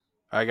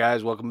All right,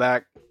 guys, welcome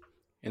back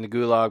in the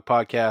Gulag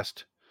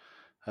podcast.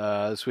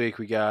 This week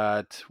we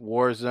got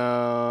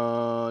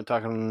Warzone,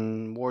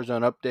 talking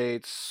Warzone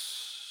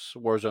updates,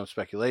 Warzone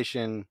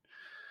speculation.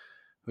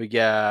 We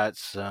got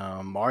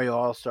some Mario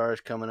All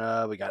Stars coming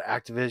up. We got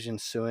Activision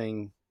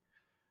suing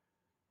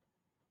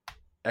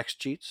X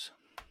Cheats.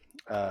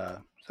 Is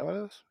that what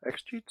it is?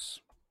 X Cheats?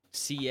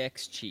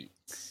 CX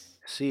Cheats.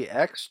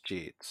 CX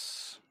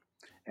Cheats.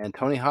 And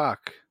Tony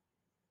Hawk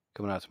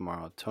coming out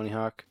tomorrow. Tony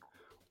Hawk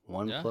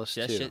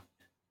 1+2.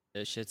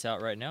 That shit's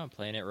out right now. I'm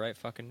playing it right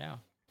fucking now.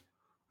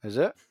 Is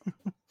it?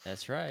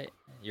 That's right.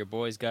 Your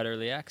boy's got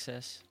early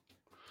access.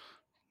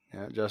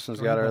 Yeah, Justin's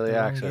Or got about early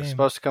their own access. game.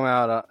 Supposed to come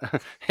out.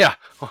 Yeah,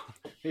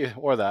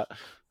 or that.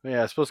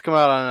 Yeah, it's supposed to come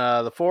out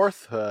on the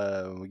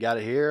 4th. We got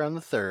it here on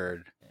the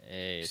 3rd.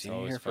 Hey, it's Seen it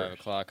always here 5 first.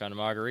 o'clock on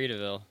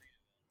Margaritaville.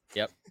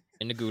 Yep,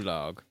 in the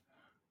gulag.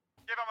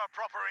 Give him a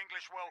proper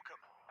English welcome.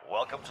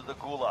 Welcome to the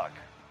Gulag.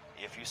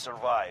 If you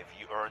survive,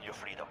 you earn your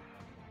freedom.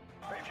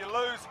 But if you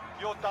lose,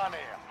 you're done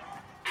here.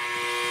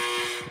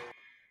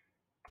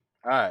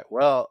 All right.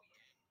 Well,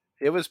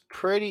 it was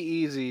pretty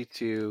easy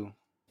to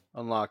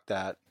unlock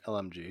that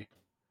LMG.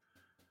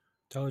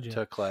 Told you.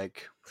 Took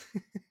like,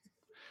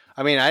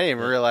 I mean, I didn't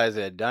even realize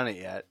it had done it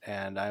yet,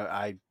 and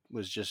I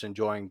was just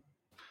enjoying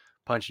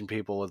punching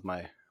people with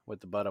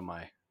the butt of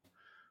my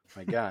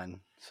gun.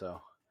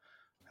 So,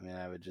 I mean,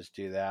 I would just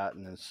do that,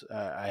 and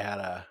I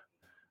had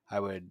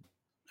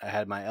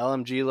my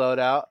LMG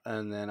loadout,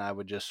 and then I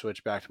would just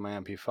switch back to my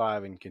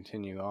MP5 and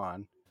continue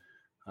on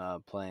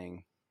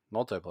playing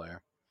multiplayer.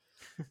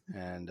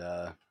 And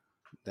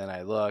then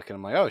I look, and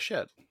I'm like, oh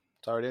shit,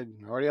 it's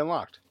already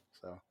unlocked.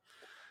 So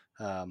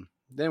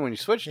then when you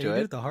switch Yeah, to you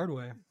did it, it the hard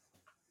way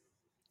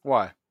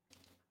why?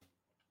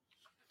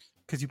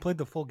 because you played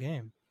the full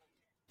game.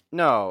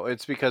 No,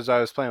 it's because I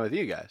was playing with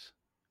you guys.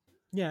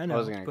 Yeah, I know,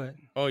 wasn't gonna-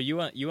 but Oh, you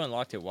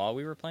unlocked it while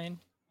we were playing?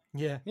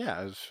 yeah,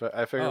 Yeah,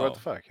 I figured, what Oh. the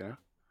fuck, you know?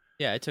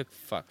 Yeah, it took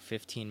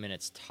 15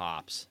 minutes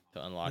tops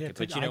to unlock yeah. it.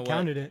 But you I know what?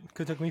 counted it.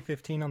 It took me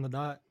 15 on the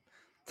dot.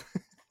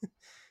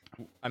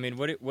 I mean,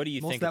 what do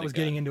you Most think of that of the was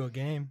gun? getting into a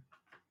game.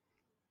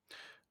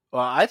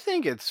 Well, I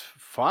think it's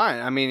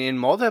fine. I mean, in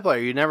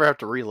multiplayer, you never have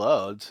to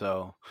reload.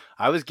 So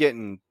I was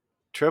getting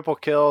triple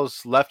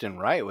kills left and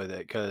right with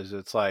it because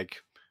it's like,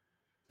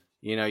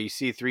 you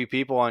see 3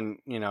 people on,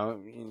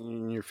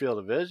 in your field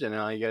of vision,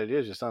 and all you got to do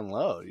is just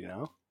unload,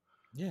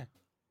 Yeah,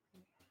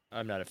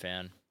 I'm not a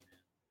fan.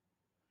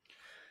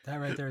 that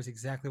right there is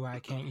exactly why I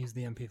can't use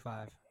the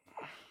MP5.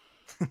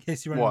 In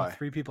case you run Why? into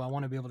 3 people, I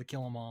want to be able to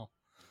kill them all.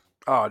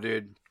 Oh,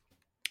 dude.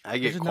 I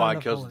There's get just not quad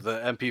enough kills with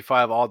bullets. the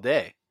MP5 all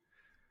day.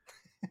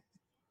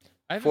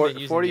 I haven't been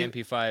using 40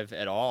 the MP5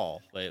 at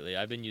all lately.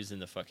 I've been using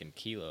the fucking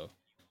Kilo.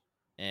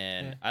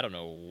 And Yeah. I don't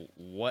know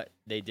what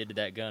they did to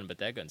that gun, but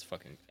that gun's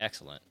fucking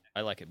excellent.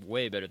 I like it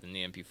way better than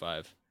the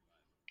MP5.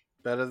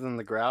 Better than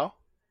the Grau?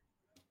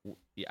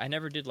 Yeah, I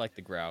never did like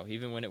the Grau,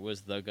 even when it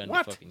was the gun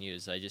What? to fucking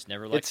use. I just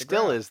never It liked the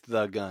still Grau. is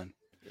the gun.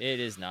 It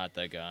is not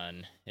the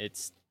gun.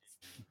 It's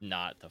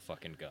not the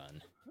fucking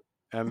gun.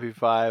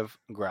 MP5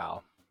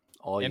 Grau.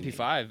 All you need.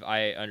 MP5,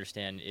 I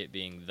understand it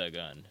being the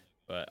gun,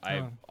 but I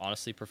Oh.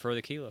 honestly prefer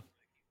the Kilo.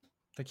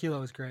 The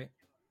Kilo is great.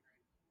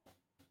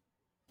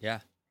 Yeah,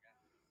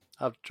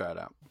 I'll have to try it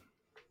out.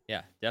 yeah,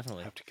 I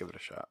definitely. have to give it a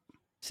shot.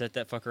 Set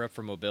that fucker up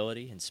for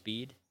mobility and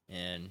speed,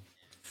 and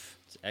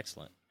it's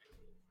excellent.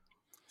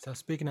 So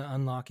speaking of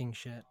unlocking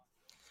shit,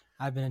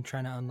 I've been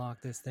trying to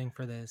unlock this thing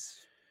for this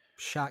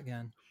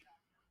shotgun,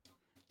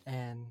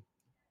 and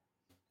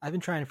I've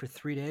been trying it for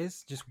 3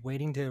 days, just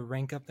waiting to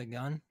rank up the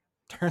gun.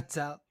 Turns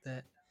out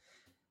that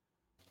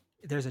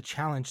there's a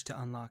challenge to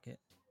unlock it.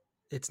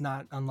 It's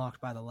not unlocked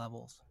by the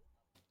levels.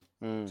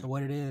 Mm. So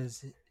what it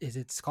is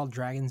it's called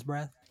Dragon's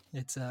Breath.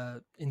 It's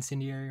a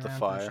incendiary The round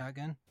for fire. a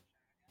shotgun.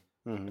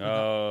 Mhm.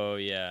 Oh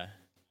yeah,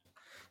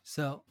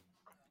 So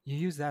you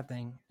use that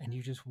thing and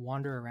you just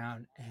wander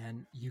around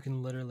and you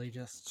can literally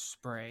just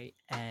spray,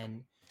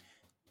 and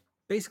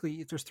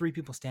basically if there's 3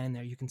 people standing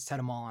there, you can set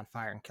them all on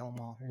fire and kill them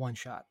all one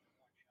shot.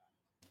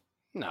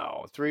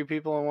 No, 3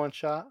 people in one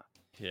shot?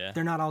 yeah.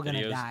 They're not all going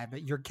to Videos. die,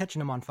 but you're catching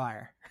them on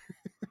fire.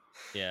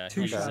 Yeah,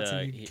 2 he's, shots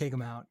and you he- take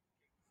them out.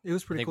 It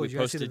was pretty think cool. we Did you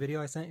guys see the posted-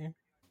 video I sent you?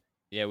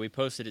 yeah, we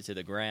posted it to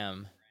the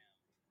gram.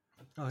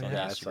 Oh on Yeah, I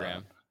yeah. saw Instagram.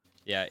 it.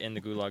 Yeah, in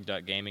the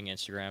gulag.gaming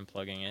Instagram,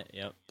 plugging it.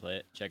 Yep, play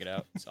it, check it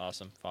out. It's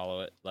awesome.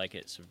 Follow it, like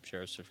it,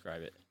 share,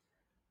 subscribe it.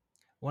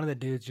 One of the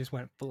dudes just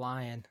went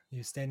flying. He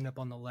was standing up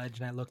on the ledge,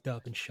 and I looked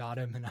up and shot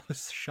him, and I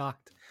was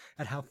shocked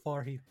at how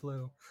far he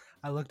flew.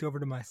 I looked over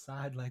to my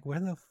side, like, where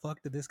the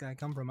fuck did this guy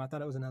come from? I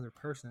thought it was another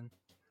person.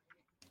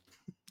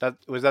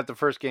 Was that the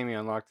first game you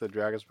unlocked the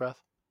Dragon's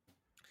Breath?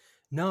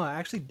 No, I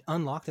actually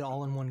unlocked it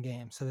all in one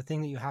game. So the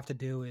thing that you have to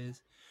do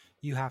is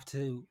you have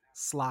to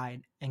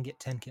slide and get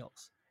 10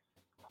 kills.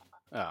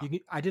 Oh.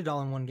 I did it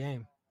all in one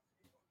game.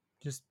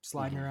 Just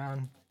sliding Mhm.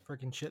 around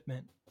freaking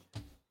shipment.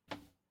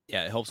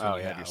 Yeah, it helps when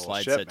you have your well,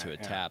 slide set to a shipment,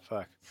 yeah, tap.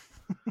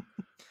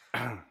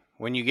 Fuck.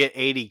 When you get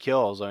 80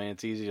 kills, I mean,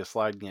 it's easy to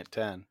slide and get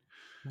 10.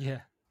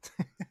 Yeah.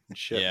 and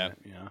shit. Yeah. in it,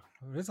 you know.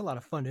 It is a lot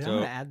of fun, dude. I'm So-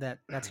 gonna add that.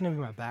 That's gonna be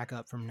my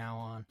backup from now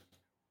on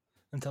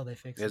until they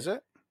fix Is it.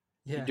 it?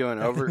 Yeah, You're doing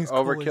that thing is cool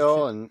as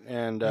overkill shit.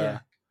 and Yeah.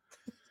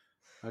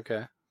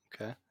 okay.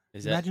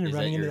 Imagine is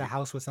running your, into the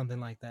house with something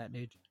like that,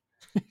 dude.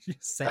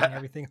 Just setting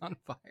everything on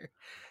fire,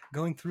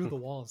 going through the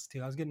walls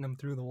too. I was getting them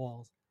through the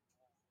walls.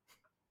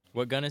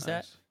 What gun is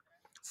that? Nice.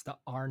 It's the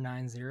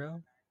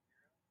R90.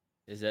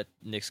 Is that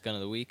Nick's gun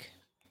of the week?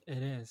 It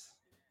is.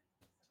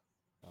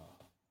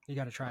 You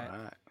got to try it,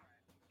 Alright.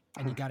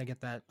 and you got to get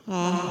that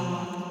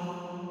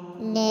unlocked.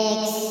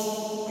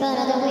 Next gun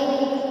of the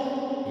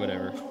week.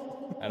 Whatever.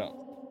 I don't.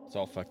 It's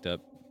all fucked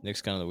up.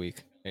 Nick's gun of the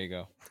week. There you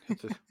go.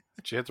 Did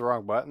you hit the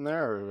wrong button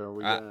there, or are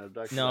we getting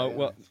abducted? No, by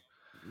well, aliens?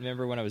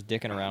 remember when I was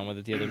dicking around with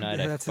it the other night?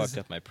 Yeah, I that's fucked his-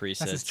 up my presets.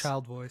 That's his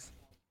child voice.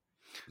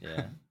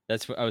 Yeah,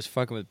 that's what I was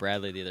fucking with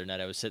Bradley the other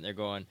night. I was sitting there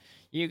going,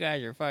 "You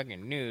guys are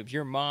fucking noobs.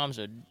 Your mom's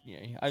a,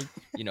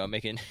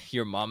 making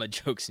your mama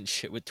jokes and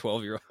shit with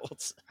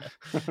 12-year-olds."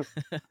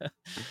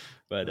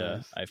 But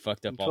Nice. I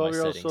fucked up And all my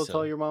 12-year-olds settings. still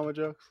tell your mama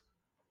jokes?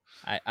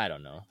 I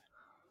don't know.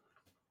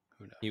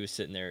 Who knows? He was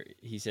sitting there.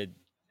 He said,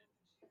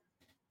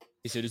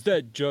 "Is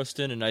that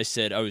Justin?" And I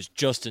said, "I was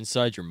just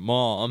inside your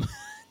mom."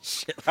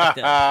 Shit like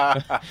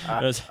that.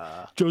 I was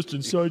just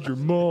inside your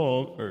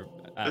mom, or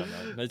I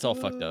don't know. It's all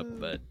fucked up,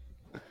 but.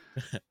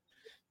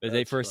 But they,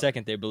 That's for a funny.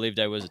 second, they believed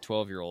I was a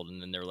 12-year-old,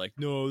 and then they were like,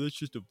 "No, that's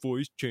just a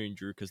voice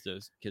changer," because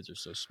those kids are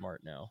so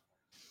smart now.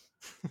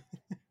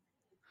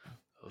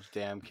 Those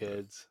damn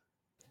kids.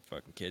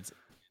 Fucking kids.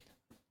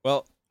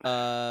 Well,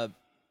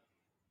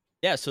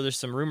 yeah. So there's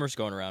some rumors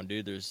going around,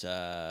 dude. There's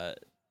I'm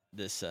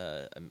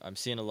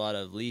seeing a lot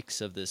of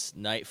leaks of this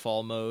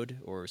Nightfall mode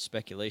or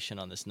speculation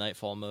on this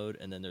Nightfall mode,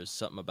 and then there's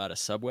something about a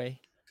subway,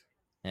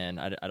 and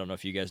I don't know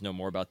if you guys know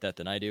more about that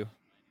than I do.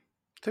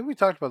 I think we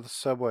talked about the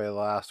subway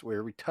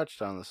we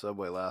touched on the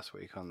subway last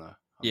week on the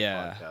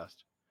Yeah. podcast.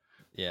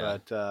 Yeah.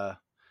 But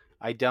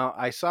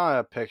I saw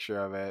a picture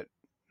of it.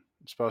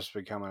 It's supposed to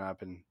be coming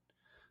up in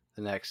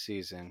the next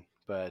season,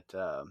 but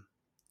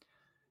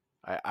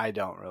I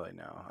don't really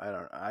know.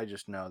 I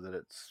just know that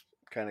it's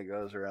kind of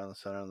goes around the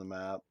center of the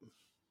map,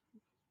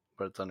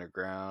 but it's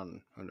underground.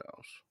 Who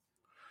knows?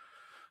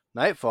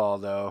 Nightfall,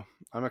 though,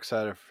 I'm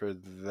excited for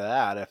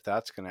that if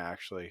that's going to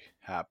actually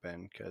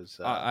happen,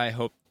 because I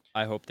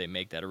hope they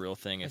make that a real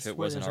thing if I it swear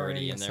wasn't there's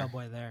already a in there.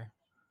 subway there.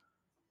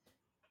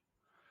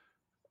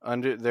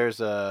 there's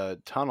a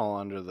tunnel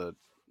under the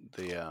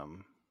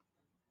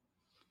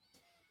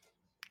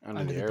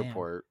Under the dam.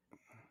 airport,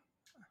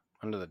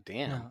 under the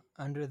dam. No,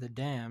 under the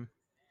dam.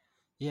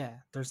 Yeah,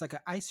 there's like an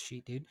ice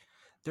sheet, dude.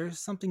 There's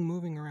something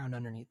moving around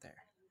underneath there.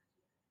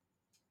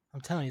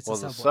 I'm telling you, it's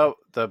Well, a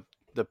subway.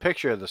 the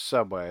picture of the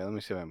subway. Let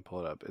me see if I can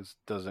pull it up. It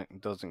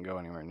doesn't go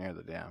anywhere near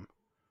the dam.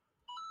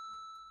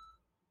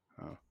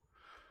 Oh,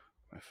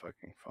 my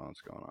fucking phone's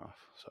going off.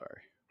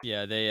 Sorry.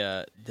 Yeah,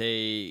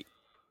 they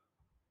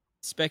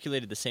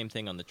speculated the same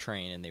thing on the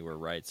train, and they were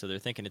right. So they're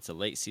thinking it's a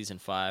late season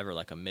 5 or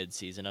like a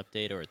mid-season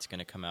update, or it's going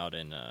to come out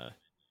in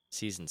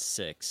season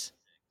 6.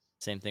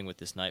 Same thing with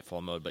this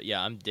Nightfall mode. But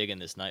yeah, I'm digging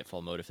this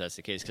Nightfall mode if that's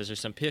the case, because there's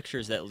some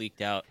pictures that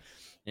leaked out,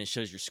 and it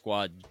shows your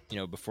squad,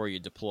 before you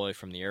deploy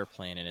from the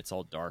airplane, and it's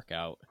all dark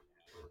out,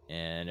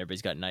 and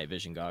everybody's got night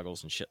vision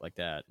goggles and shit like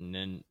that. And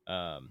then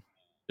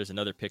there's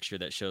another picture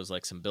that shows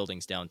like some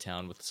buildings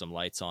downtown with some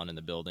lights on in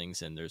the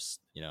buildings, and there's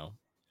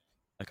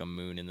like a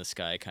moon in the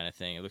sky kind of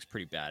thing. It looks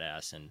pretty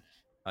badass. And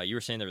you were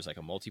saying there was like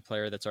a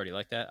multiplayer that's already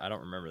like that. I don't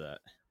remember that.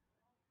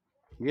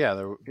 Yeah,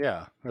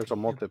 there's a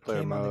multiplayer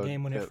Came mode. on the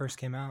game when it that- first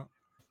came out.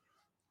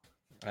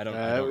 I don't it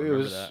remember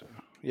was that.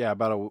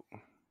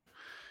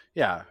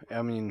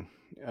 I mean,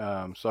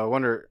 so I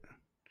wonder.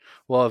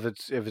 Well, if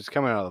it's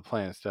coming out of the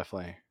plane, it's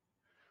definitely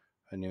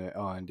a new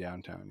in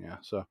downtown. Yeah,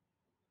 so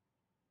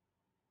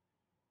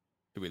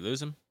Did we lose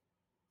him?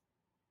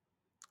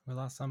 We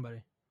lost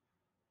somebody.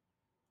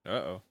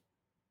 Uh-oh.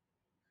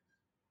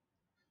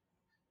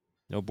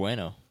 No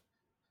bueno.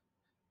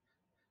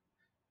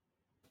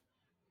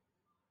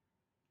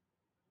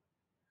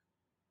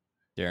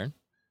 Darren?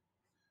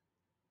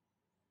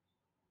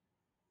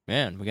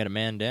 Man, we got a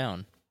man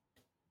down.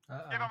 Give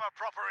him Uh-oh. a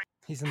proper.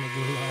 He's in the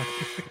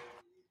gulag.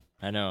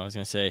 I know, I was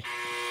going to say,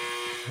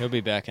 he'll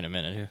be back in a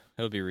minute.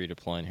 He'll be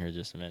redeploying here in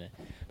just a minute.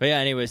 But yeah,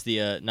 anyways,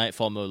 the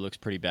Nightfall mode looks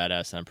pretty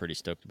badass, and I'm pretty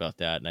stoked about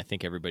that, and I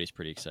think everybody's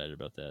pretty excited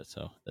about that,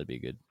 so that'd be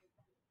good.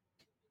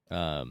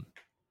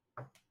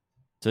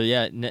 So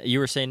yeah, you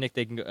were saying, Nick,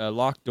 they can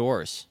lock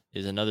doors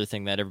is another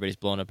thing that everybody's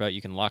blowing up about.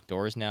 You can lock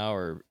doors now,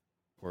 or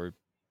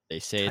they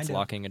say it's Kind of.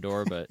 locking a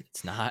door, but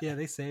it's not. Yeah,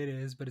 they say it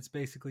is, but it's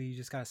basically you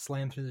just gotta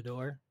slam through the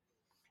door,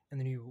 and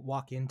then you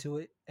walk into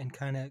it and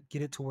kind of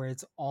get it to where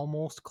it's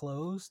almost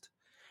closed,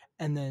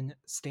 and then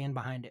stand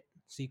behind it.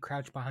 So you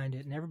crouch behind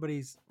it, and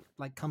everybody's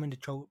like coming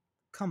to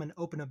come and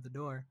open up the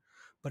door,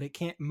 but it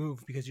can't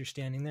move because you're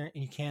standing there,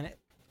 and you can't.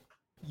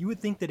 You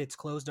would think that it's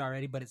closed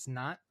already, but it's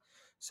not.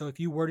 So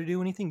if you were to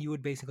do anything, you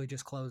would basically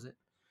just close it,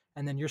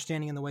 and then you're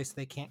standing in the way, so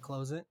they can't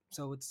close it.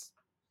 So it's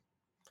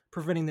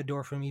preventing the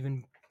door from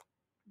even.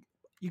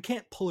 You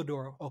can't pull a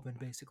door open.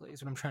 Basically,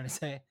 is what I'm trying to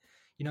say.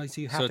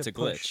 So you have So to it's a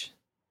push, glitch.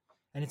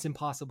 and it's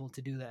impossible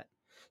to do that.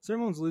 So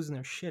everyone's losing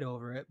their shit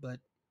over it, but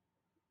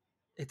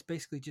it's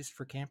basically just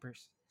for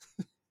campers.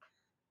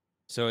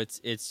 So it's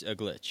a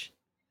glitch.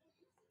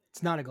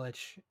 It's not a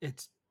glitch.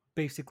 It's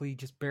basically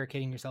just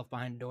barricading yourself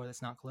behind a door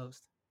that's not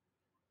closed.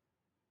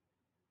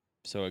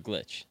 So a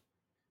glitch.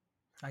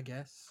 I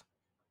guess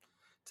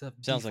it's a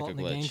Sounds like default a in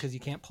the game glitch. because you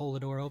can't pull the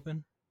door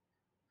open.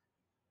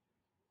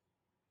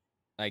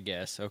 I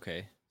guess.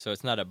 Okay. So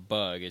it's not a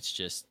bug. It's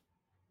just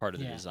part of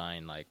the Yeah.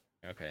 design. Like,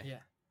 okay.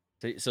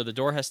 Yeah, So the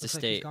door has to looks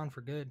like stay. he's gone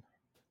for good.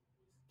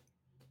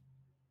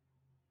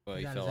 Oh, He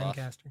he got fell his off.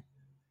 Zencaster.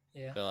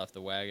 Yeah, Fell off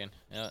the wagon.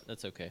 Yeah,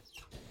 that's okay.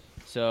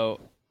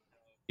 So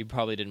he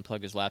probably didn't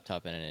plug his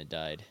laptop in and it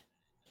died.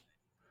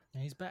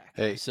 and he's back.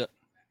 Hey, So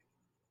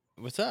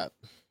what's up?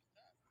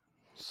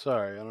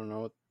 sorry, I don't know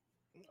what.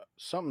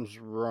 Something's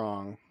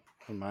wrong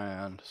on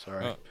my end.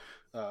 Sorry.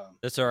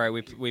 That's all right.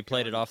 We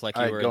played it off like you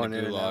Alright, were in going the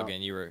in and out. gulag,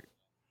 and you were.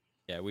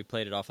 Yeah, we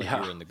played it off like Yeah.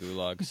 you were in the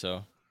gulag.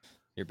 So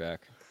you're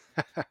back.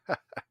 He killed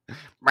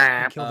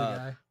a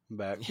guy. I'm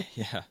back.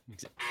 Yeah.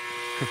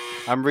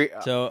 I'm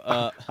So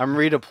I'm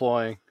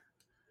redeploying.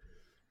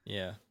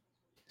 yeah.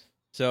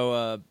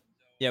 So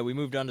yeah, we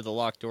moved on to the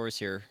locked doors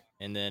here,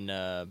 and then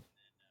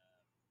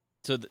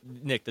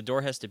Nick, the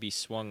door has to be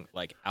swung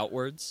like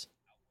outwards,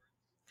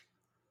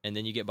 and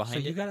then you get So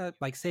behind you it. gotta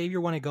say if you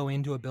want to go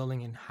into a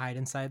building and hide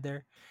inside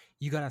there,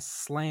 you gotta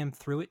slam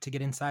through it to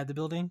get inside the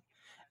building,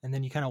 and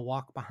then you kind of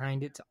walk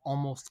behind it to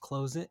almost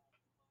close it,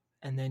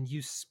 and then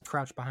you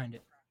crouch behind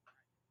it.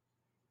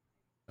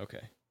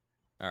 Okay.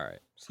 All right.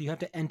 So you have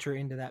to enter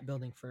into that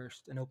building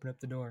first and open up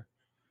the door.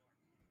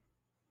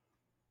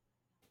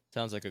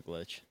 Sounds like a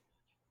glitch.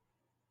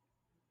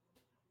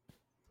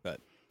 But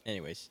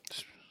anyways,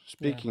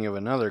 Speaking of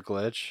another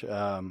glitch,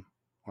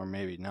 or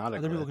maybe not a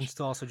Other people can glitch.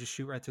 still also just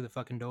shoot right through the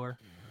fucking door.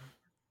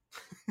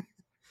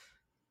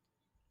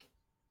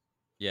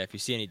 yeah, if you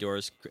see any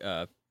doors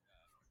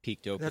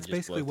peeked open, That's just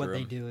basically blow what through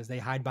they 'em. do is they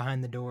hide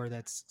behind the door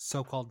that's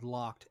so-called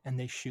locked and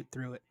they shoot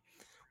through it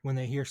when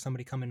they hear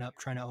somebody coming up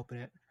trying to open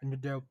it, and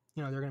they're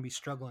going to be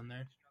struggling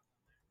there,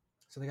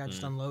 so the guy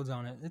just unloads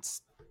on it.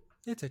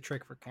 It's a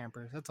trick for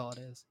campers. That's all it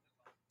is.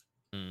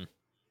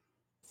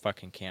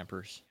 Fucking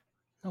campers.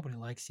 Nobody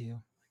likes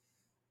you.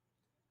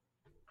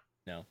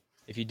 No.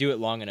 If you do it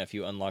long enough,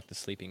 you unlock the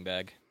sleeping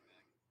bag.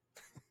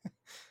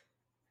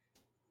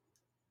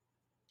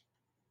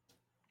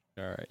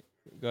 All right.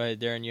 Go ahead,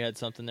 Darren. You had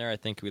something there. I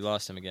think we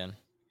lost him again.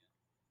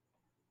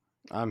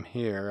 I'm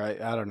here.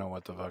 I don't know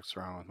what the fuck's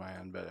wrong with my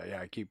end, but yeah,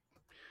 I keep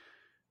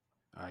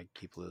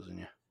losing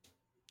you.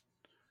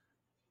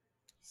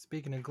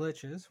 Speaking of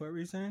glitches, what were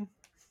you saying?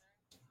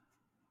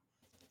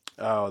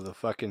 Oh, the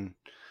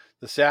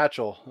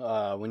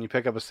satchel. When you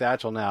pick up a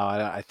satchel now,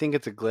 I think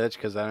it's a glitch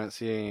because I don't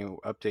see any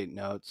update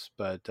notes.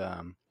 But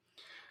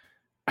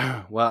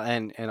well,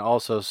 and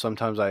also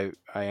sometimes I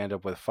end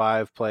up with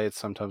 5 plates.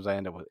 Sometimes I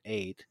end up with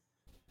 8.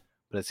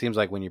 But it seems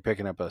like when you're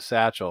picking up a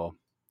satchel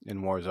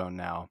in Warzone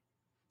now,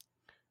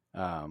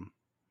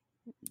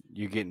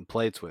 you're getting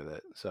plates with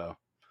it. So,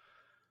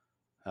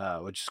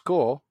 which is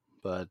cool,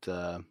 but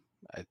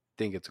I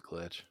think it's a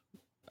glitch.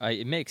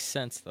 It makes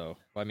sense, though.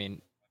 I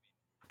mean,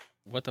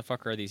 what the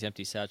fuck are these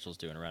empty satchels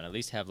doing around? At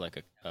least have,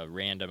 like, a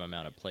random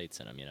amount of plates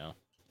in them, you know?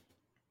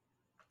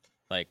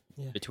 Like,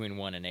 Yeah. between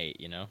 1 and 8,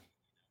 you know?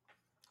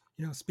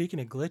 Speaking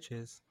of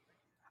glitches,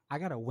 I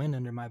got a win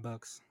under my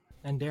books,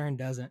 and Darren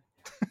doesn't.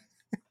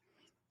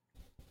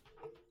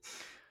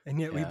 And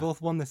yet we Yeah.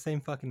 both won the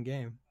same fucking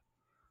game.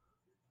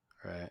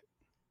 Right.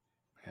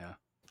 Yeah.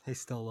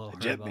 He's still a little hurt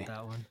Legit about me.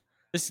 that one.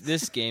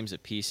 This game's a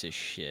piece of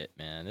shit,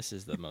 man. This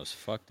is the most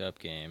fucked up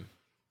game.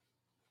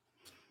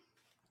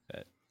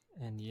 But,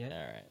 And yet,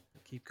 all right.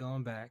 keep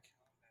going back.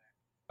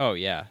 Oh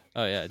yeah.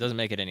 It doesn't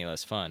make it any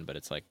less fun, but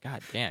it's like,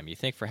 god damn, you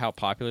think for how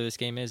popular this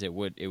game is, it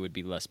would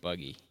be less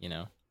buggy, you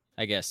know?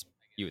 I guess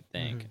you would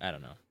think. I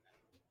don't know.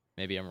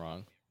 Maybe I'm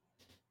wrong.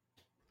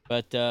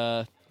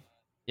 But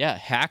yeah,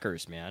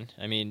 hackers, man.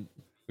 I mean,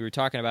 we were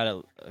talking about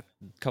it a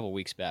couple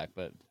weeks back,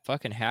 but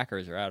fucking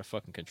hackers are out of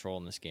fucking control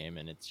in this game,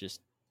 and it's just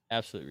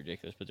absolutely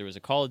ridiculous. But there was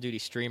a Call of Duty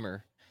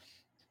streamer,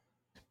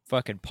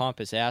 fucking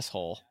pompous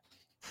asshole,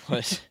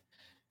 was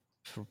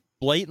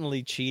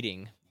blatantly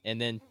cheating, and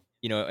then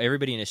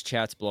everybody in his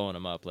chat's blowing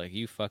him up like,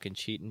 you fucking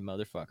cheating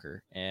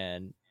motherfucker.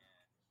 And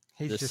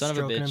He's the just son of a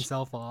stroking bitch-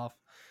 himself off.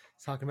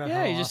 He's talking about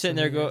Yeah, how he's just sitting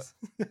awesome there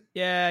he is.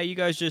 yeah, you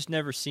guys just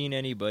never seen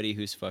anybody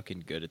who's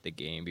fucking good at the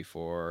game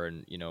before,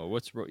 and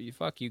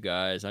fuck you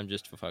guys, I'm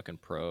just a fucking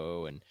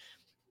pro. And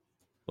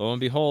lo and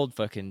behold,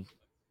 fucking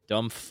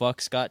dumb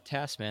fuck's got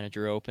Task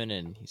Manager open,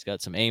 and he's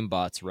got some aim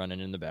bots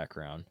running in the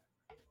background.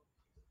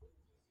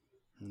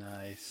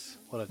 Nice.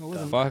 What a What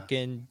was it? dumbass.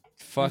 Fucking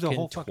There's a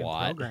whole twat. fucking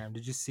program.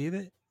 Did you see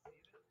that?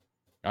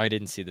 I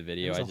didn't see the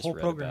video. There's I a just whole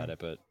read program. about it,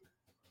 but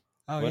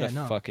Oh what yeah, a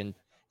no. fucking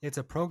It's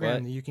a program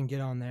What? that you can get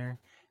on there,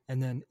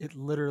 and then it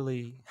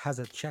literally has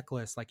a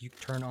checklist. Like you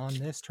turn on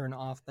this, turn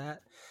off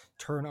that,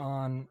 turn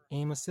on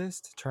aim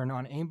assist, turn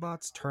on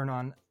aimbots, turn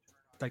on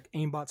like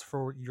aimbots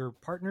for your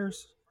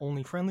partners,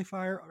 only friendly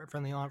fire, or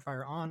friendly on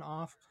fire on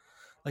off.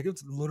 Like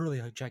it's literally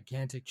a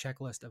gigantic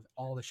checklist of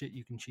all the shit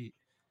you can cheat.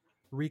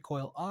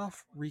 Recoil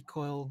off,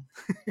 recoil,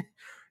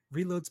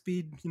 reload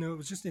speed. You know, it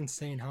was just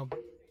insane how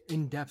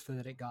in depth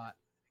that it got.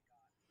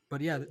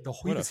 But yeah, the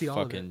whole you What can a see all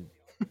of it. fucking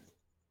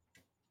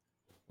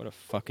what a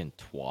fucking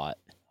twat.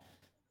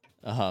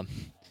 I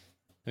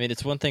mean,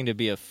 it's one thing to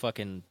be a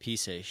fucking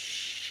piece of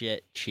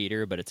shit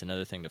cheater, but it's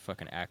another thing to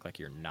fucking act like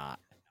you're not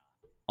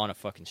on a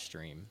fucking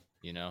stream.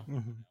 You know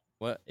Mhm.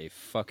 what a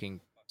fucking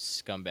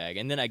scumbag.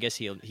 And then I guess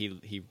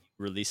he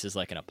releases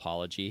like an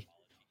apology,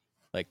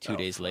 like 2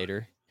 days fuck.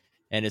 later,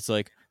 and it's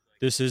like,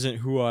 this isn't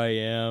who I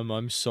am.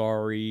 I'm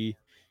sorry.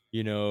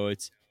 You know,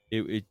 it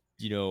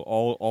you know,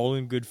 all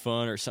in good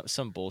fun or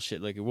some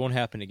bullshit. Like, it won't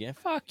happen again.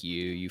 Fuck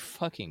you, you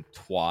fucking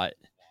twat.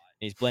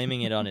 And he's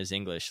blaming it on his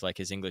English, like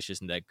his English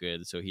isn't that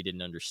good, so he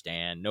didn't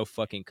understand. No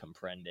fucking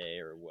comprende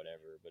or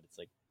whatever. But it's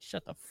like,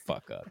 shut the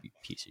fuck up, you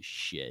piece of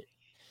shit.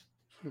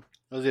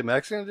 Was he a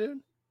Mexican dude?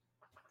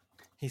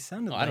 He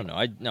sounded No, like I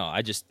don't know.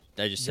 I just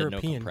said no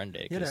European.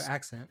 comprende. He had an 'Cause,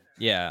 accent.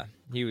 yeah,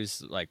 he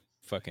was like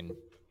fucking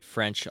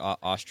French,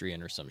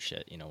 Austrian, or some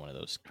shit. You know, one of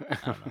those. I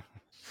don't know.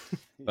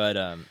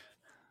 But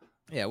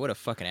yeah, what a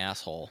fucking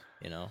asshole.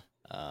 You know.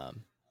 I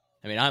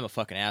mean, I'm a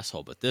fucking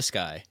asshole, but this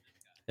guy's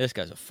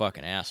a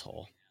fucking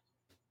asshole.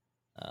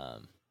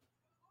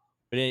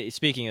 But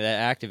speaking of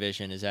that,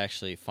 Activision is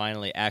actually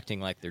finally acting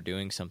like they're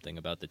doing something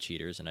about the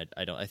cheaters, and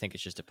I think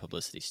it's just a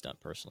publicity stunt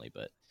personally,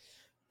 but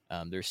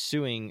they're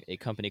suing a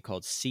company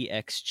called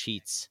CX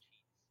Cheats,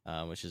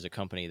 which is a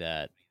company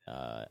that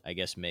I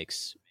guess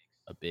makes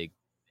a big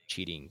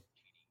cheating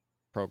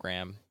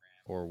program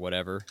or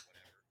whatever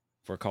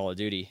for Call of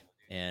Duty,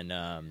 and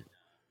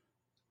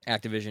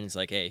Activision is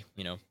like, hey,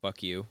 you know,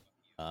 fuck you,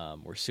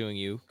 we're suing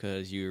you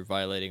because you're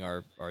violating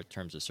our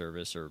terms of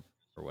service or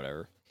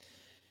whatever.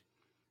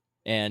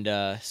 And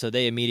so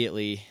they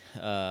immediately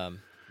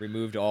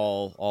removed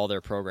all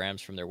their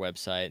programs from their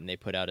website, and they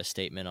put out a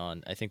statement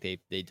on. I think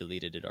they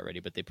deleted it already,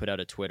 but they put out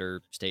a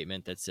Twitter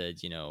statement that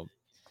said, you know,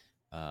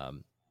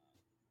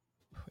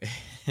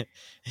 it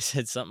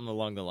said something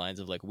along the lines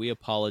of like, we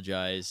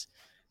apologize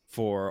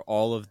for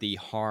all of the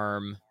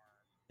harm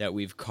that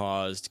we've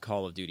caused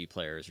Call of Duty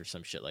players or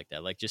some shit like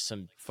that. Like just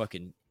some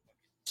fucking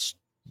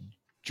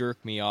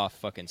jerk me off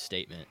fucking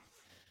statement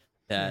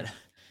that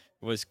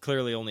was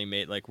clearly only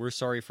made like, we're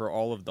sorry for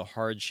all of the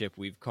hardship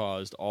we've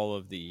caused all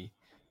of the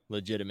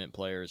legitimate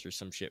players or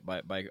some shit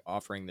by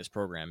offering this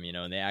program, you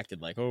know, and they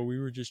acted like, oh, we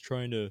were just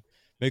trying to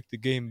make the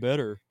game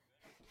better,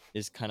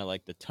 is kind of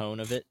like the tone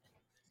of it.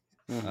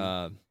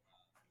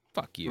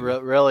 Fuck you.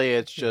 Really,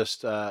 it's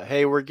just,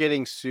 hey, we're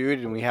getting sued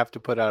and we have to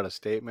put out a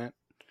statement.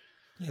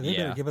 Yeah, they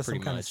better Yeah, give us some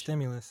pretty kind of much.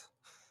 stimulus.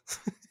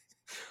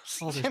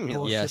 All this Stimulus.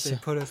 bullshit Yeah, they so-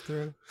 put us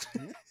through.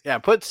 Yeah,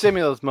 put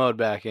stimulus mode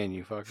back in,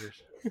 you fuckers.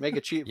 Make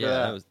a cheat for Yeah,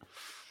 that.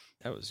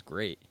 that was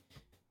great.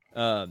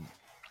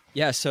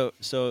 Yeah, so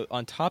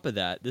on top of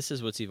that, this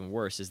is what's even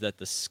worse, is that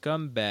the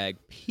scumbag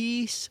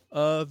piece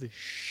of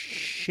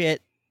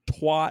shit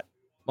twat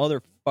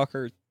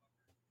motherfucker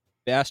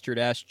bastard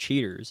ass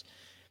cheaters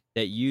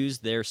that use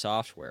their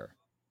software,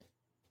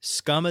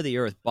 scum of the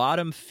earth,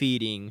 bottom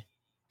feeding,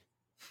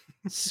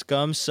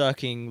 scum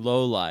sucking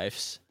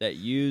lowlifes that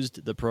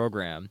used the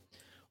program,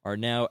 are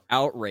now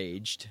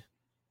outraged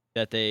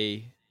that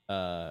they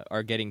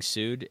are getting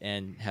sued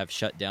and have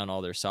shut down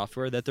all their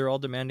software, that they're all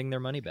demanding their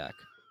money back.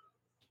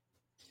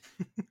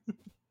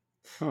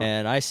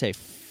 And I say,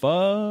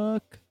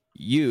 fuck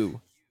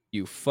you,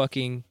 you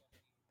fucking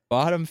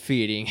bottom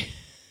feeding,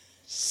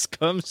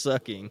 scum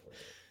sucking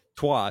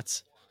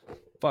twats.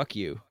 Fuck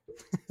you.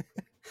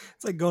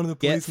 It's like going to the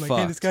Get police and like,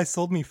 hey, this fucked. guy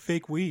sold me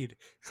fake weed.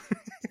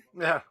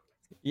 Yeah,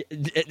 Yeah,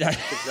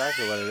 that's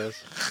exactly what it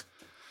is.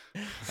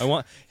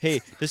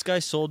 Hey, this guy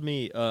told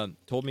me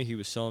he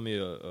was selling me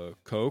a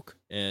Coke,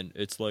 and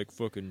it's like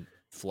fucking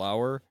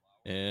flour,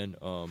 and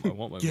I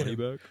want my Get money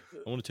him. back.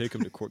 I want to take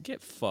him to court.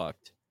 Get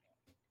fucked.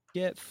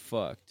 Get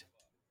fucked.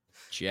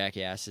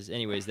 Jackasses.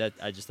 Anyways, that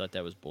I just thought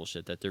that was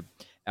bullshit, that they're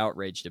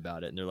outraged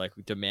about it and they're like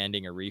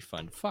demanding a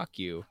refund. Fuck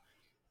you.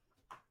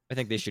 I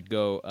think they should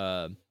go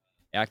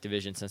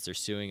Activision, since they're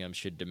suing them,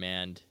 should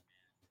demand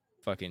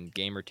fucking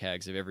gamer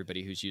tags of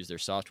everybody who's used their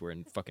software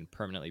and fucking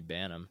permanently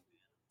ban them.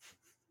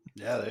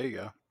 Yeah, there you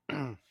go.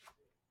 I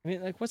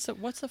mean, like, what's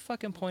the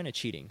fucking point of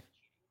cheating?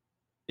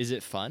 Is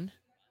it fun?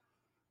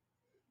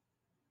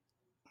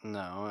 No,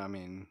 I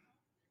mean,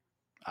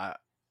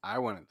 I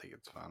wouldn't think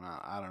it's fun.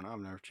 I don't know. I've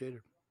never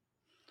cheated.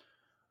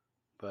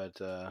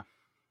 But, I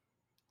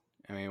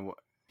mean,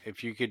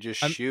 if you could just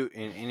shoot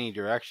in any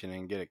direction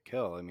and get a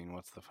kill, I mean,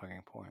 what's the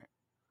fucking point?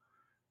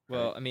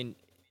 Well, Right? I mean,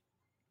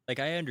 like,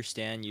 I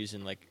understand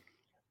using like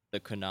the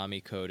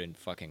Konami code in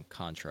fucking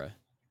Contra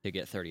to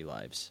get 30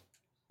 lives.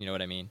 You know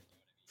what I mean?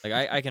 Like,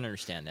 I can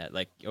understand that.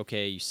 Like,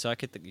 okay, you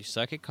suck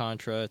at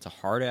Contra. It's a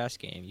hard ass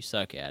game. You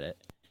suck at it,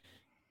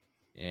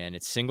 and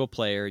it's single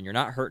player, and you're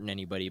not hurting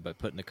anybody by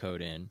putting the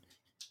code in.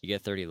 You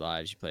get 30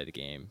 lives. You play the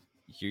game.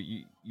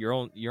 You're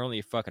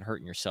only fucking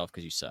hurting yourself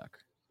because you suck.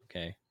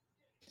 Okay,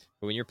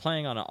 but when you're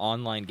playing on an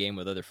online game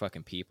with other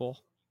fucking people,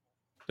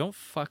 don't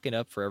fuck it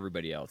up for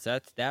everybody else.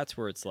 That's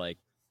where it's like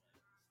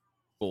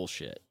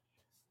bullshit.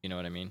 You know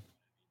what I mean?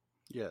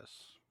 Yes.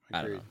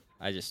 I don't Agreed. know.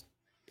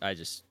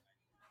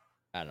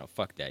 I don't know.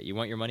 Fuck that. You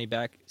want your money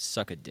back?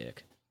 Suck a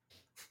dick.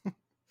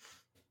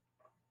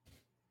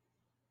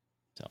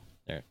 So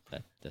there.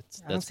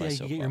 That's I don't see my how you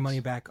can get your money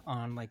soapbox. back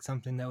on like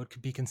something that would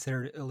be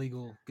considered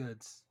illegal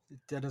goods.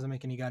 That doesn't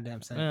make any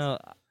goddamn sense. Well,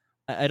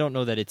 I don't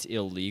know that it's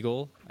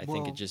illegal. I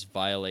think Well- it just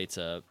violates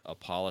a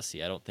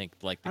policy. I don't think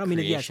like the I don't mean,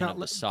 creation yeah, it's not. of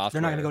the They're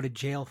software. not going to go to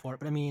jail for it,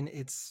 but I mean,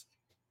 it's.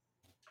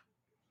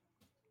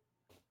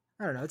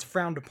 I don't know. It's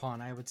frowned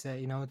upon. I would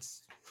say. You know,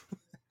 it's.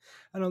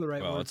 I don't know the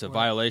right Well, word. it's a for it.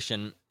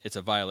 violation. It's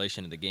a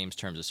violation of the game's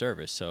terms of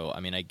service. So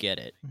I mean, I get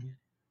it. Mhm.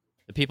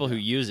 The people who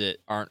use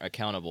it aren't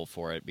accountable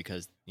for it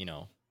because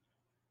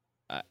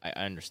I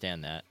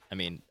understand that. I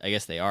mean, I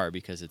guess they are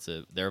because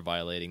they're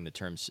violating the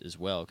terms as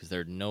well because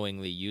they're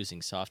knowingly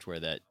using software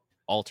that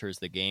alters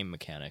the game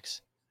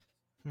mechanics.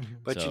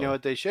 Mhm. But you So- know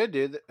what they should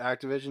do?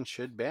 Activision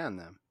should ban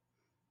them.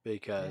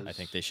 Because I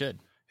think they should.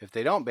 if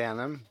they don't ban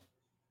them,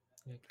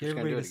 Yeah, Just get gonna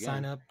everybody do to it sign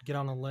again. up, get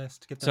on a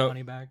list, get their So-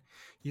 money back,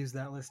 use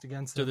that list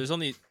against So them. there's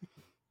only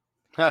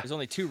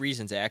two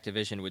reasons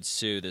Activision would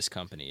sue this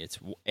company. It's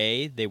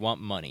A, they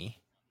want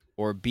money,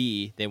 or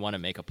B, they want to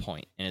make a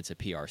point, and it's a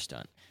PR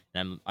stunt.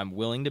 And I'm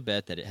willing to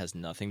bet that it has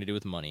nothing to do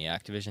with money.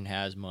 Activision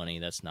has money.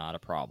 That's not a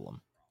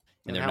problem.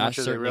 and they're how not much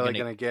are they certainly really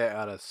gonna- going to get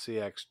out of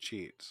CX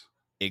cheats?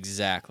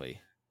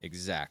 Exactly.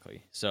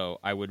 So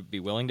I would be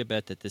willing to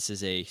bet that this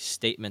is a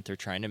statement they're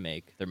trying to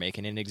make. They're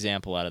making an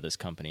example out of this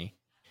company.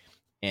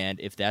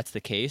 And if that's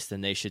the case, then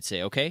they should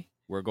say, okay,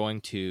 we're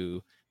going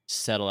to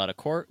settle out of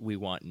court. We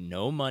want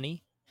no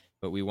money,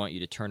 but we want you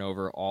to turn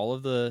over all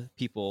of the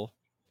people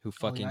who All the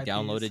fucking IPs.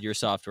 downloaded your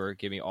software.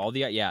 Give me all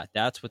the, yeah,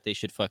 that's what they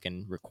should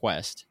fucking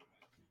request.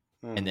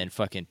 And then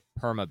fucking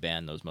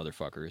perma-ban those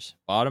motherfuckers.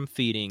 Bottom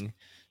feeding,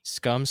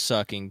 scum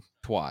sucking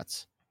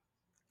twats.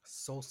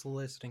 Soul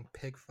soliciting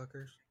pig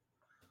fuckers.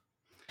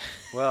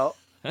 Well,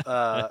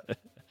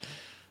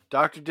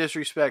 Dr.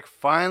 Disrespect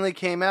finally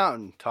came out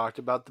and talked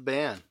about the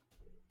ban.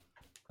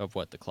 Of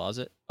what, the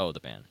closet? Oh, the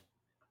ban.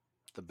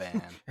 The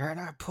ban. And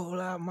I pull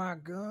out my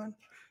gun.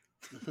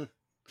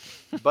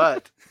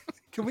 But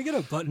Can we get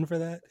a button for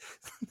that?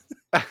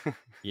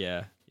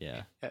 Yeah.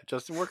 yeah,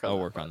 Justin, work on I'll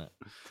that work part. on that.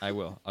 I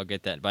will. I'll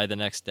get that. By the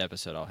next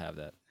episode, I'll have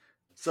that.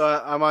 So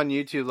I'm on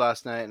YouTube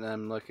last night and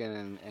I'm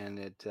looking and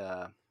it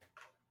I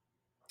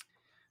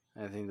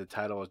think the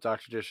title was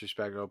Dr.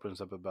 Disrespect opens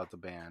up about the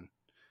ban,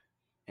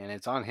 and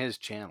it's on his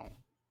channel.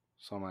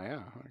 So I'm like,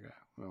 oh, okay,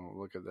 well,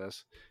 look at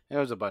this. And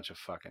it was a bunch of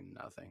fucking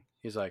nothing.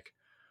 He's like,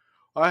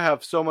 I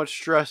have so much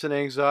stress and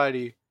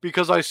anxiety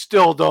because I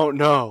still don't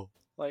know.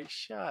 Like,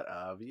 shut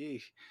up.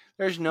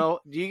 There's no.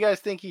 Do you guys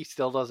think he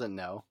still doesn't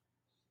know?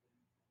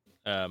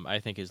 I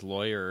think his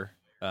lawyer.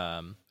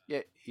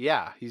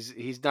 Yeah.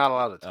 He's not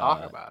allowed to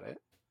talk Uh, about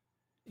it.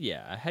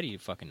 Yeah. How do you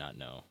fucking not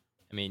know?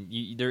 I mean,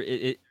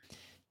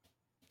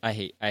 I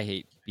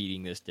hate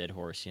beating this dead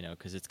horse,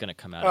 because it's gonna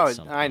come out. Oh, at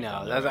some I point know.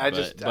 down the That's, road, I but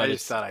just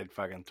it's- thought I'd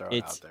fucking throw it out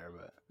it's- there,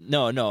 but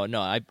No.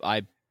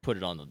 I put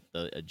it on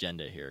the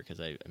agenda here because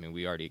I mean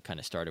we already kind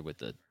of started with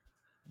the,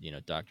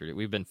 doctor.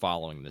 We've been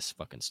following this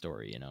fucking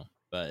story,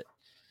 but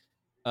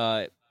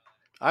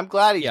I'm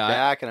glad he's Yeah,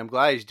 back, and I'm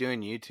glad he's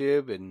doing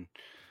YouTube, and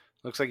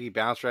looks like he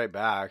bounced right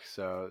back.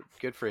 So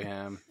good for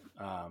him.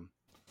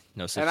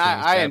 no such And thing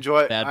as I bad-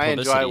 enjoy bad I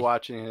enjoy publicity.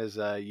 watching his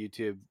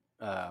YouTube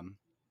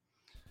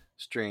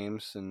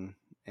streams, and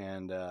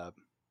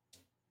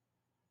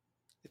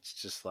it's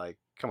just like,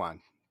 come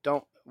on,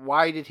 don't.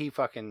 Why did he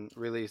fucking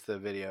release the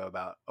video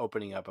about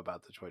opening up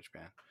about the Twitch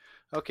ban?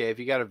 Okay, if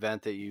you got a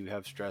vent that you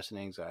have stress and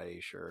anxiety,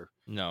 sure.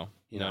 No.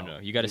 You No. know,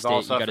 You got to we've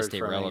all stay. You got to suffered stay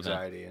from relevant.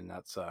 Anxiety, and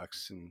that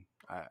sucks. And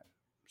I'm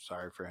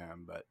sorry for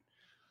him, but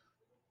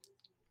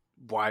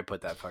why put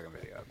that fucking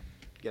video up?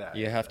 Get out.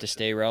 You have to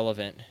stay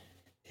relevant.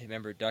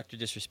 Remember, Dr.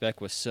 Disrespect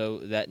was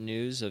that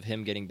news of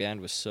him getting banned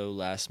was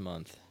last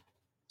month.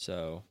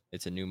 So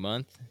it's a new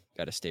month.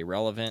 Got to stay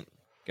relevant.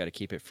 Got to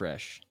keep it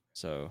fresh.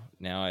 So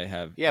now I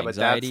have Yeah, but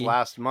anxiety. that's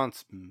last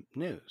month's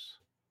news.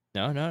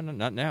 No,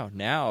 not now.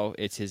 Now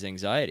it's his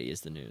anxiety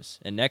is the news,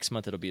 and next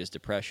month it'll be his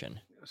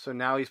depression. So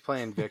now he's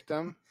playing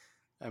victim.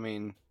 I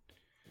mean,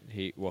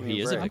 He I mean,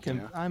 he is a right. victim.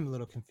 Yeah. I'm a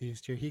little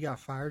confused here. He got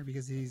fired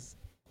because he's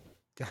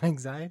got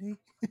anxiety.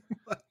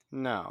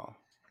 no.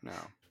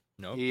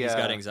 No, He, he's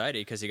got uh,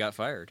 anxiety because he got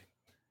fired.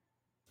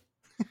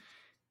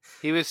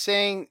 He was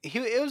saying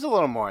it was a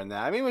little more than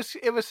that. I mean,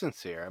 it was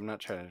sincere. I'm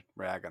not trying to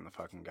rag on the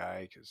fucking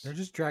guy because They're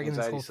just dragging this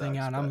Anxiety whole thing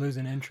sucks, out, and I'm but-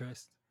 losing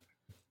interest.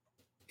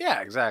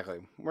 yeah, exactly.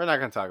 We're not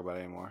going to talk about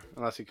it anymore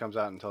unless he comes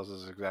out and tells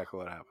us exactly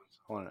what happens.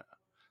 I want to.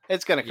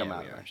 It's going to come Yeah,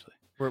 out we are. eventually.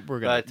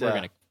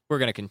 We're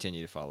gonna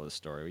continue to follow the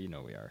story. You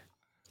know we are.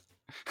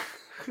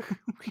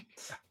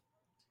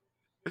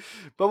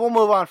 But we'll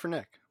move on for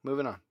Nick.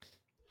 Moving on.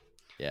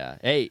 Yeah.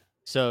 Hey,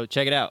 so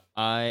check it out.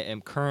 I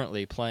am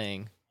currently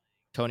playing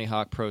Tony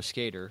Hawk Pro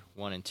Skater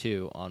 1 and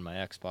 2 on my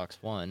Xbox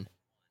One,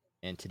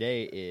 and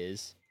today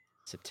is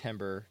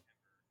September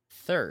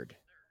 3rd.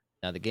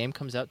 Now the game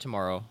comes out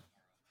tomorrow,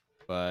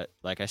 But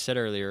like I said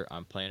earlier,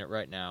 I'm playing it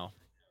right now,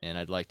 and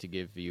I'd like to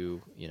give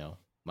you,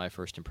 my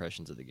first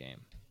impressions of the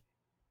game,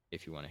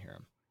 if you want to hear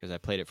them, because I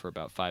played it for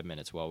about 5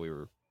 minutes while we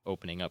were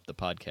opening up the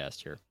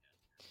podcast here.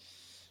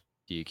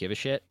 Do you give a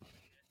shit?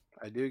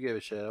 I do give a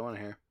shit. I want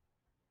to hear.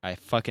 I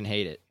fucking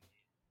hate it.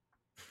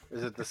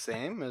 Is it the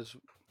same as?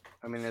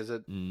 I mean, is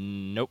it?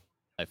 Nope.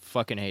 I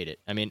fucking hate it.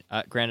 I mean,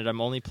 granted, I'm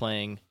only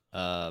playing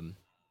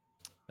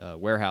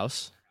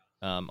Warehouse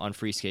on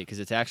Freeskate because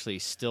it's actually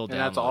still And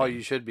downloading. that's all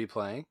you should be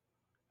playing.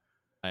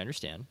 I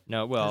understand.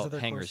 No, There's well, other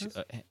Hangar's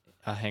courses?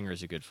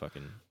 Hangar's a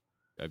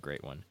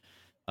great one.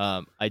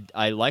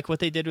 I like what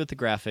they did with the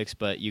graphics,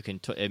 but you can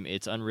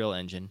it's Unreal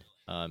Engine,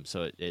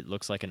 so it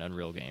looks like an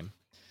Unreal game.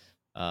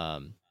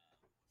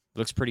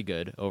 Looks pretty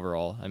good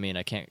overall. I mean,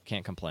 I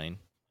can't complain.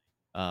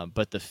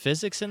 But the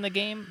physics in the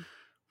game,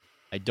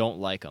 I don't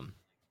like them.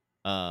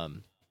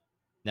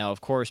 Now, of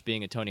course,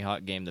 being a Tony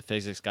Hawk game, the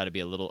physics got to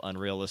be a little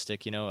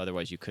unrealistic,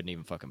 otherwise you couldn't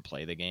even fucking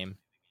play the game.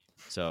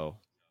 So,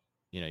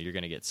 you're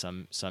gonna get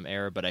some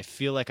error, but I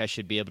feel like I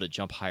should be able to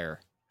jump higher.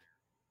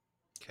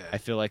 Okay. I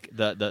feel like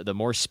the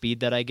more speed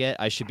that I get,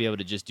 I should be able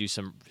to just do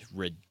some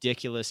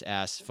ridiculous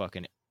ass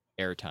fucking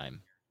airtime,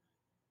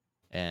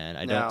 and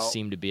I Now- don't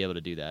seem to be able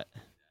to do that.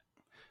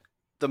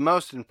 The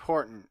most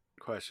important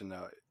question,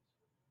 though,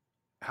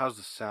 how's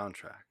the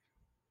soundtrack?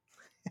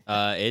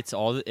 It's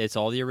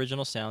all the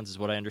original sounds, is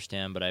what I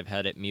understand, but I've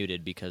had it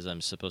muted because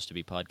I'm supposed to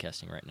be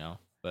podcasting right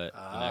now. But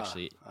I'm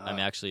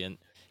actually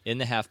in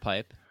the half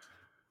pipe,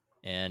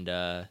 and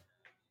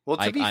Well,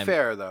 to be I'm-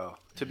 fair, Wait,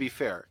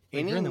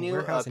 any you're in the new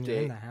warehouse and you're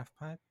in update. the half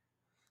pipe.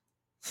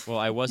 well,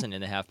 I wasn't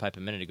in the half pipe a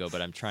minute ago,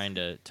 but I'm trying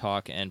to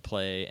talk and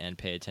play and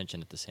pay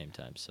attention at the same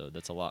time, so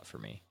that's a lot for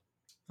me.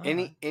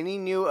 Alright. Any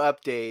new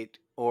update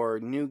or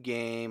new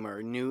game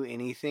or new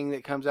anything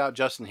that comes out,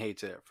 Justin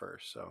hates it at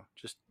first. So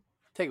just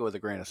take it with a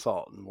grain of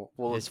salt, and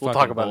we'll It's talk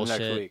fucking about it next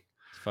bullshit. week.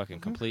 It's fucking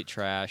complete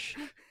trash.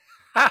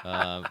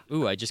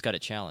 Ooh, I just got a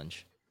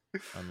challenge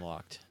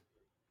unlocked.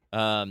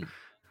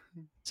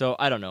 So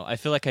I don't know. I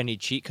feel like I need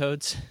cheat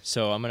codes,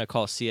 so I'm gonna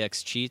call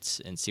CX Cheats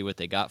and see what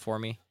they got for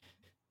me.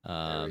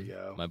 There we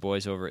go. My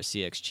boys over at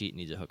CX Cheat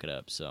need to hook it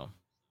up. So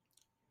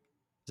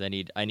 'cause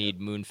I need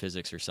moon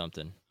physics or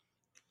something.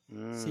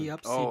 See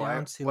up, see Oh,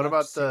 down, see what left,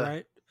 about see the?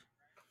 right.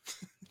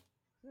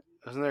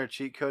 Isn't there a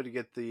cheat code to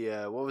get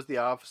the? What was the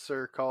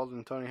officer called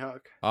in Tony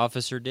Hawk?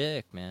 Officer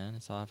Dick, man,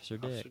 it's Officer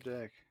Dick. Officer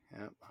Dick.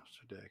 Yep,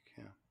 Officer Dick.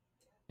 Yeah.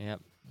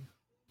 Yep.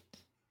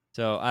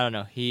 So I don't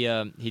know. He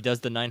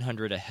does the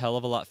 900 a hell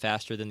of a lot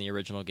faster than the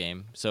original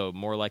game. So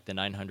more like the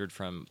 900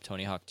 from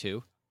Tony Hawk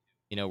 2,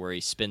 where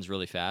he spins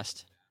really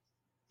fast.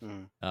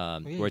 Mhm.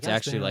 Well, yeah, Where it's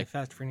actually really like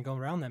fast for you to go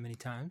around that many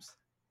times.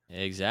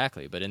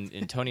 exactly. But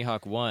in Tony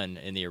Hawk 1,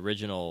 in the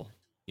original,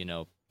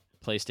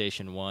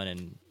 PlayStation 1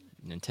 and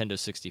Nintendo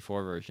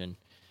 64 version,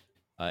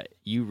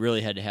 you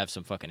really had to have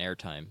some fucking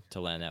airtime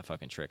to land that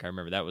fucking trick. I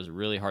remember that was a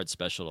really hard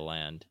special to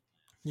land.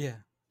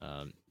 Yeah.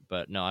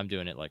 But no, I'm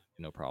doing it like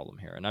no problem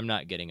here, and I'm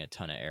not getting a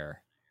ton of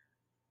error.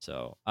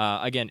 So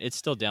again, it's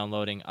still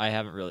downloading.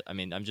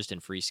 I'm just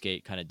in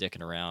Freeskate, kind of dicking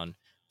around.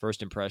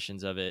 First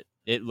impressions of it,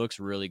 it looks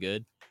really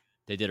good.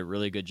 They did a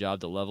really good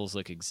job. The levels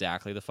look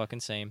exactly the fucking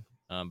same,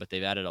 but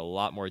they've added a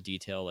lot more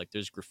detail. Like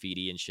there's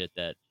graffiti and shit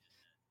that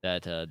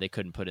they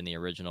couldn't put in the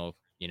original,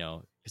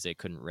 because they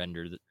couldn't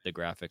render the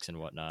graphics and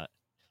whatnot.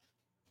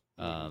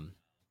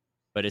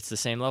 But it's the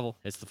same level.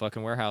 It's the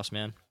fucking warehouse,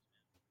 man.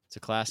 It's a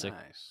classic.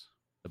 Nice.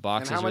 The And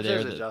boxes how are much there.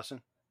 is it,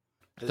 Justin?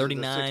 Is it the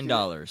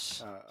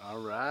 $39. all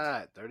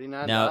right,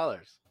 $39.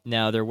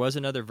 Now there was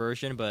another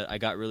version, but I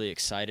got really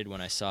excited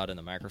when I saw it in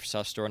the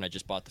Microsoft store, and I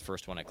just bought the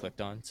first one I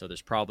clicked on. So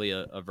there's probably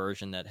a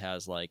version that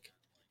has like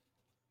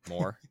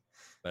more,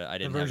 but I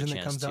The didn't have a version that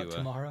chance comes to. out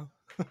tomorrow.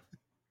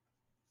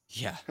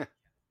 Yeah,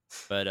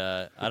 but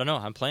I don't know.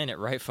 I'm playing it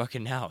right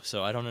fucking now,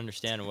 so I don't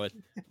understand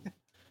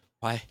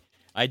why.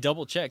 I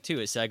double checked too.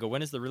 It said, I go,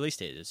 when is the release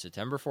date? It's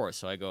September 4th.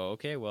 So I go,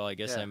 okay, well, I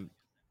guess Yeah.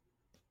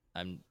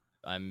 I'm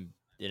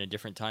in a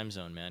different time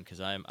zone, man, because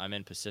I'm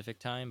in Pacific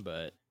time,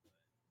 but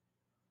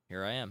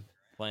here I am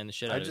playing the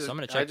shit out of it. So I'm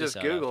gonna check I just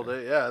this out. googled after.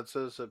 it. Yeah, it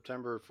says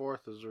September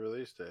 4th is the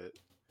release date.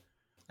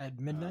 At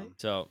midnight.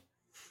 So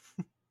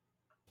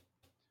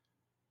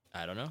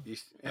I don't know.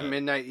 At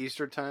midnight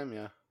Eastern time.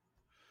 Yeah.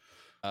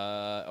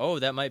 Oh,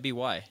 that might be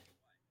why.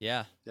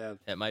 Yeah, Yeah.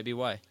 that might be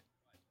why.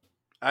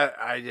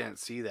 I didn't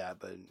see that,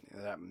 but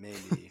that may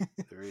be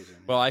the reason.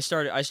 Well, I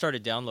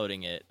started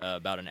downloading it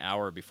about an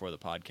hour before the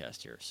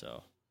podcast here,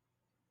 so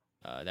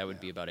that would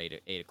be about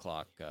 8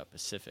 o'clock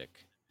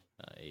Pacific,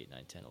 8,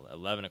 9, 10,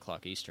 11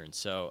 o'clock Eastern.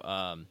 So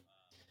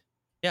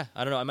yeah,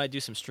 I don't know. I might do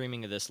some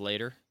streaming of this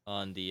later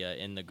on the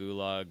In the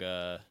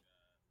Gulag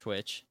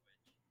Twitch,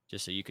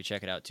 just so you could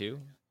check it out too.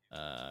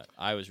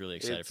 I was really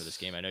excited for this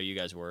game. I know you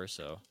guys were.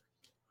 So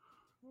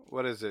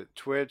what is it?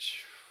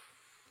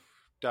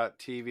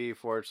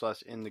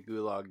 Twitch.tv/In the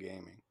Gulag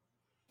Gaming.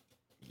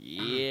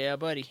 yeah,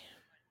 buddy.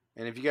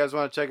 And if you guys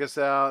want to check us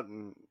out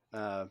and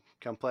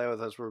come play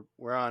with us,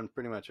 we're on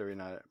pretty much every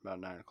night at about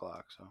 9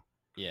 o'clock. So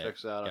Yeah. check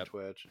us out on yep.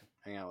 Twitch.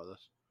 Hang out with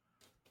us.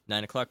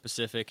 9 o'clock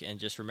Pacific, and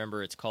just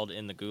remember it's called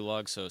In the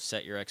Gulag, so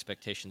set your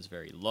expectations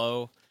very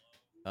low.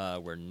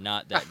 We're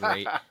not that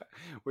great.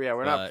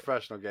 We're not but-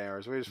 professional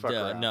gamers. We just fuck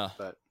around. No,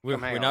 But we're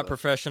come hang out not with us.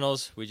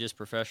 professionals. We just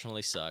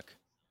professionally suck.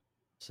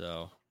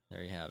 So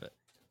there you have it.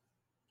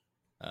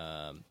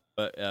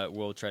 But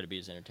we'll try to be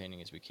as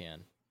entertaining as we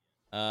can.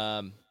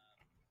 I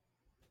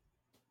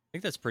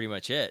think that's pretty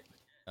much it.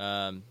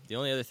 The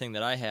only other thing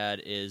that I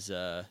had is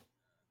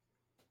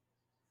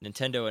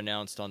Nintendo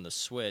announced on the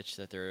Switch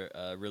that they're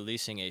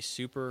releasing a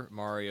Super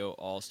Mario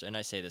All-Star. And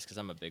I say this because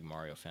I'm a big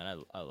Mario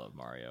fan. I love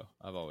Mario.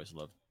 I've always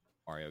loved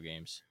Mario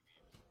games.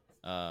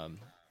 Kind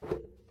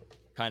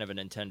of a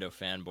Nintendo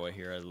fanboy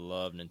here. I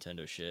love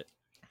Nintendo shit.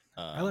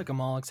 I like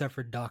them all except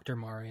for Dr.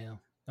 Mario.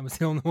 That was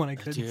the only one I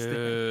couldn't stand.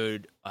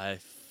 Dude, I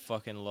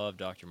fucking love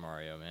Dr.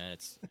 Mario, man.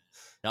 It's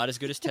not as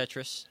good as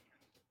Tetris,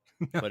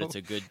 but it's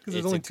a good. Because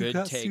It's there's only a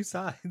good two take.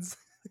 sides.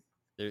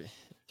 There,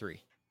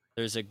 three.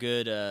 There's a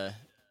good.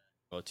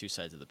 Well, two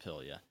sides of the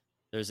pill. Yeah.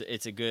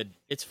 It's a good.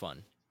 It's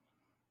fun.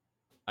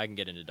 I can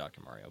get into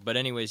Dr. Mario, but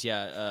anyways,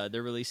 yeah.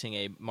 They're releasing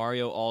a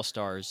Mario All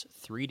Stars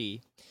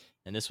 3D,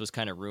 and this was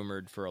kind of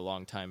rumored for a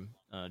long time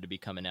to be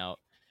coming out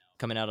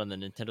on the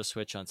Nintendo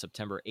Switch on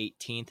September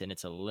 18th, and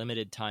it's a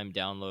limited time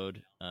download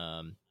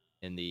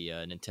in the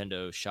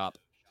Nintendo shop,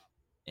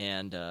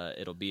 and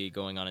it'll be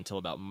going on until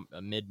about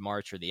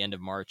mid-March or the end of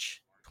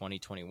March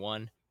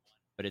 2021.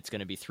 But it's going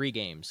to be 3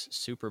 games: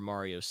 Super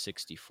Mario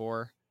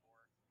 64,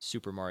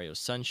 Super Mario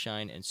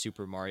Sunshine, and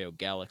Super Mario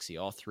Galaxy.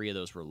 All 3 of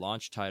those were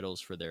launch titles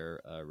for their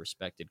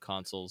respected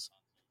consoles.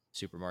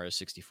 Super Mario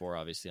 64,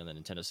 obviously, on the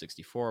Nintendo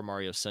 64,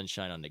 Mario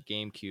Sunshine on the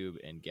GameCube,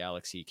 and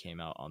Galaxy came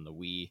out on the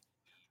Wii.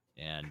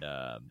 And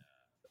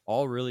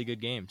all really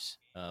good games.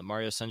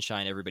 Mario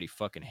Sunshine, everybody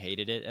fucking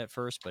hated it at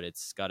first, but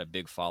it's got a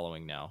big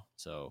following now.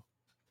 So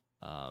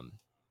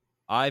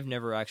I've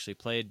never actually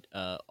played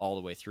all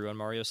the way through on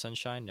Mario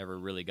Sunshine, never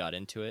really got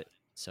into it.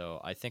 So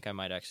I think I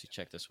might actually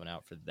check this one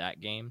out for that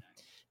game.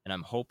 And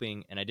I'm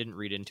hoping, and I didn't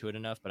read into it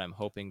enough, but I'm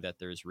hoping that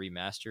there's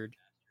remastered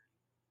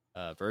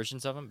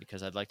versions of them,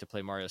 because I'd like to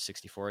play Mario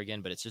 64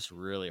 again, but it's just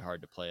really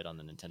hard to play it on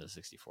the Nintendo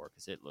 64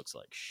 because it looks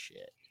like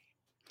shit.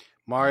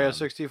 Mario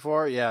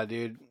 64, yeah,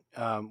 dude.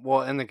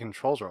 Well, and the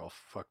controls are all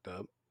fucked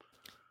up.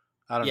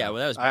 I don't know.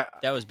 Well,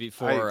 that was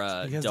before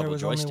Because double there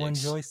was joysticks. only one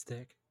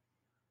joystick.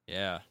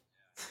 Yeah.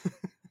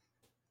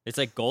 It's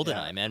like GoldenEye,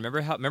 Yeah. man.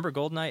 Remember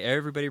GoldenEye?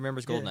 Everybody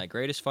remembers Yeah. GoldenEye.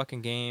 Greatest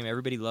fucking game.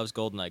 Everybody loves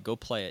GoldenEye. Go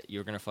play it.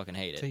 You're gonna fucking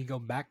hate So it. you go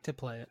back to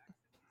play it.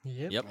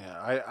 Yep. Yep.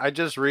 Yeah, I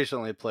just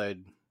recently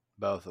played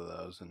both of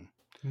those, and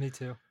Me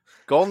too.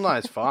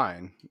 GoldenEye's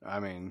fine. I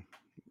mean,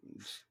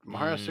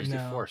 Mario Mm.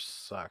 64 No.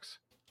 sucks.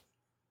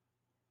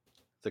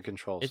 The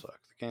controls suck.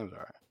 The game's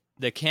alright.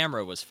 The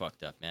camera was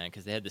fucked up, man,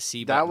 because they had the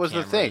C That button was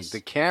the thing. cameras.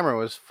 The camera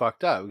was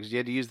fucked up because you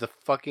had to use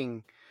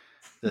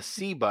the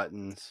C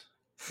buttons.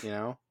 You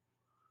know.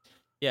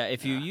 Yeah,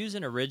 if you Yeah. use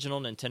an original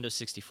Nintendo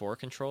 64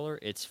 controller,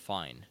 it's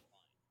fine.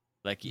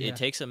 Like Yeah. it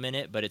takes a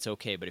minute, but it's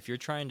okay. But if you're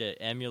trying to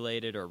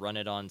emulate it or run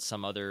it on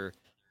some other,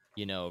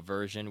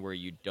 version where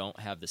you don't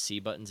have the C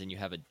buttons and you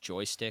have a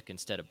joystick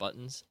instead of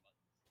buttons,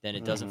 then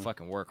it doesn't Mhm.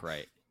 fucking work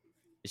right.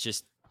 It's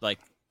just like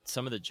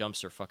some of the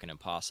jumps are fucking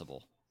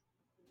impossible.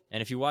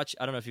 And if you watch,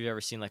 I don't know if you've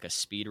ever seen like a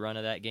speed run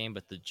of that game,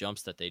 but the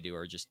jumps that they do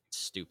are just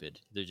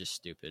stupid. They're just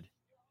stupid.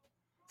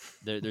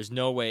 There's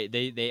no way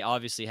they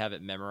obviously have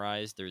it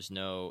memorized.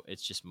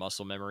 It's just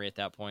muscle memory at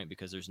that point,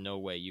 because there's no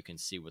way you can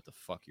see what the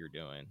fuck you're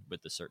doing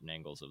with the certain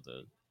angles of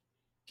the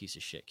piece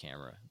of shit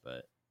camera.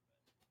 But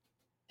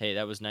hey,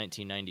 that was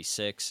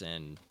 1996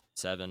 and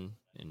 7,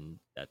 and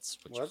that's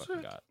what you Was fucking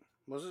it? got.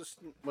 Was it?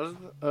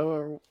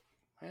 Oh,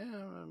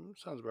 yeah,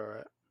 sounds about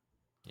right.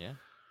 Yeah.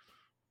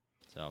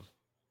 So,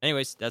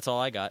 anyways, that's all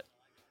I got.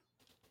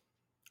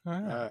 All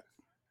right. All right. Wanna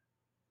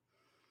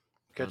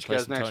Catch you play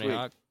guys some next Tony week.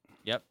 Hawk?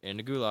 Yep, in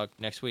the Gulag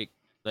next week.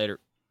 Later.